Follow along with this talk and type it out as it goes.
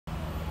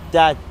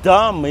That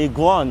dumb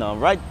iguana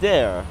right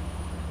there.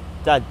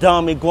 That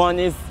dumb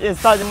iguana is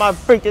inside of my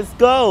freaking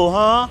skull,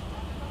 huh?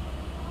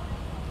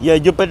 Yeah,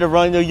 you better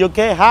run. You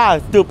can't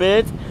hide,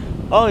 stupid.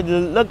 Oh,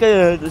 look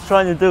at what he's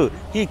trying to do.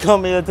 He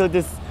coming into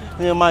this,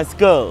 my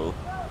skull.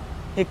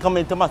 He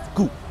coming into my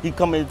school. He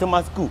coming into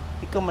my school.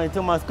 He coming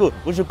into my school.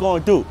 What you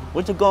gonna do?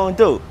 What you gonna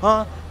do?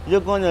 Huh? You're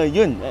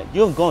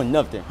going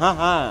nothing.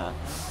 Ha.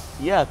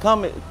 Yeah,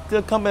 come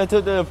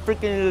into the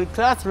freaking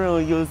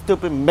classroom, you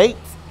stupid mate.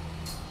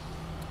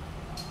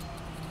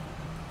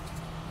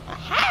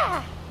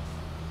 Aha!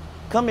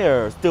 Come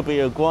here, stupid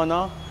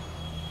iguana.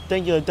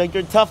 Think you're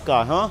a tough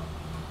guy, huh?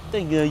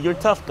 Think you're a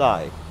tough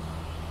guy.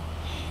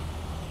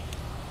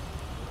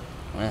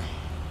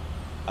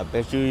 I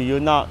bet you're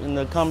not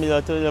gonna come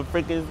here to the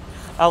freaking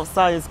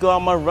outside school.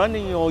 I'm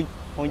running on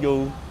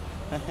you.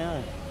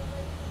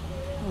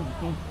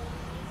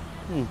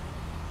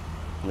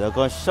 They're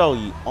gonna show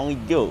you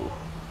on you.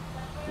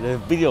 The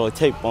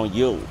videotape on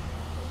you.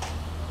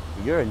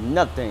 You're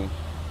nothing.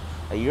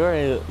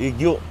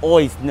 You're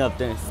always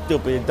nothing,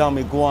 stupid dumb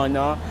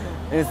iguana.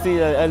 And see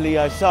the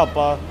earlier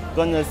shopper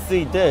gonna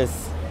see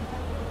this.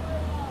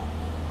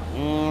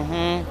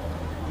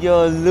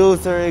 You're a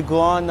loser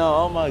iguana.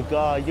 Oh my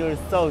god, you're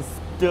so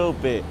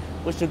stupid.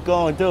 What you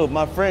gonna do?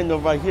 My friend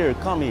over here,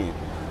 come in.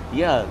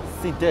 Yeah,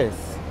 see this.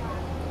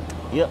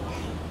 Yep.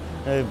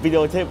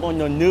 Videotape on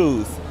your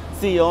news.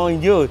 See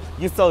on you.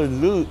 You're so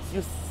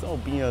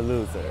being a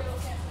loser.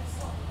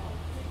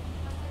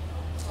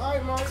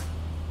 Alright, Mark.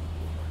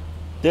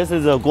 This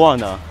is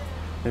iguana.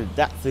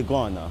 That's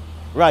iguana.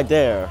 Right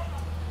there.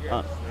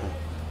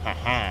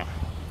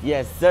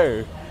 Yes,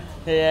 sir.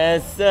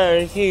 Yes,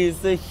 sir.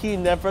 He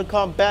never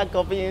come back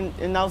up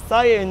in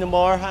outside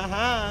anymore.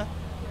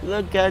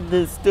 Look at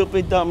this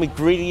stupid, dumb,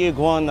 greedy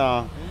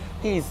iguana.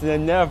 He's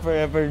never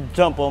ever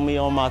jump on me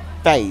on my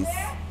face.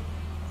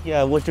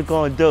 Yeah, what you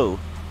gonna do?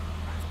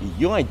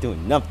 You ain't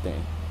doing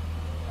nothing.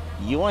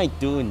 You ain't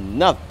doing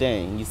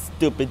nothing, you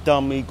stupid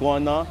dumb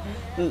iguana.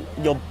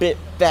 Your big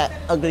fat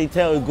ugly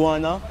tail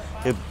iguana.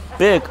 Your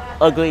big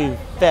ugly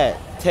fat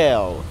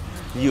tail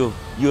you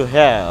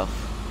have.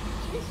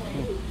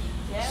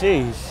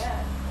 Sheesh.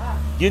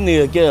 You need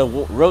to get a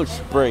roach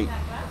spray.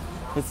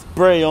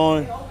 Spray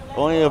on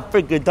a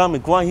freaking dumb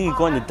iguana. He's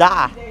going to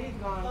die.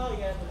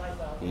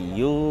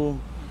 You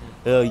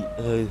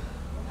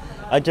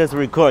I just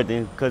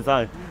recording because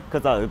I'm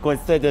going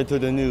to send it to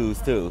the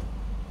news too.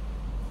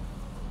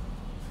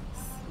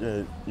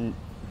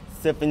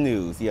 7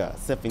 News, yeah,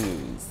 7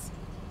 News.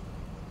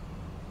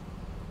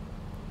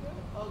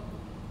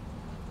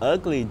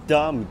 Ugly,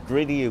 dumb,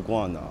 greedy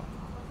iguana.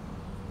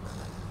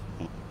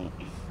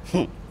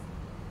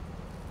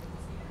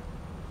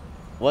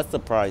 What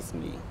surprised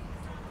me?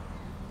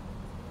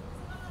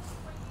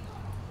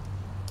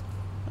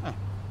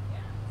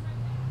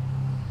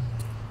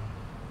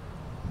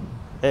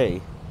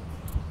 Hey,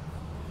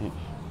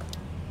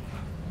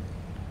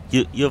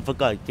 you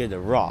forgot to get a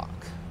rock.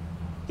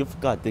 You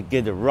forgot to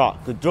get a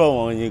rock to throw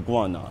on the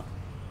iguana.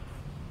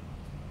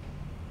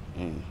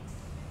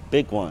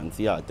 Big ones,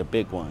 yeah, the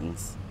big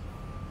ones.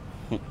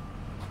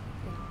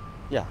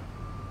 Yeah,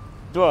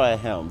 throw at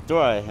him.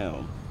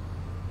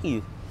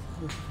 He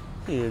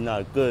is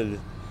not good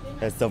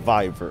as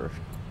survivor.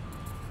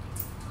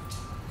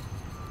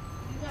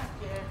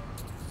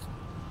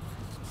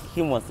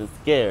 He wasn't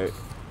scared.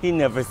 He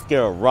never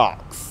scared of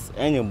rocks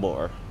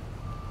anymore.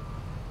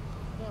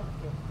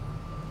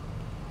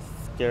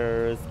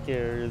 Scary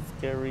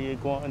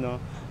iguana.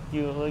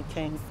 You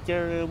can't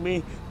scare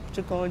me. What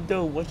you gonna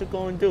do? What you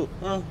gonna do?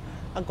 Huh?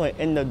 I'm gonna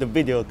end up the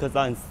video because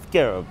I'm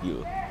scared of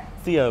you.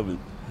 See,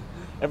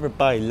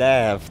 everybody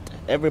laughed.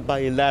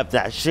 Everybody laughed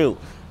at you.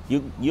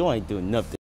 You ain't doing nothing.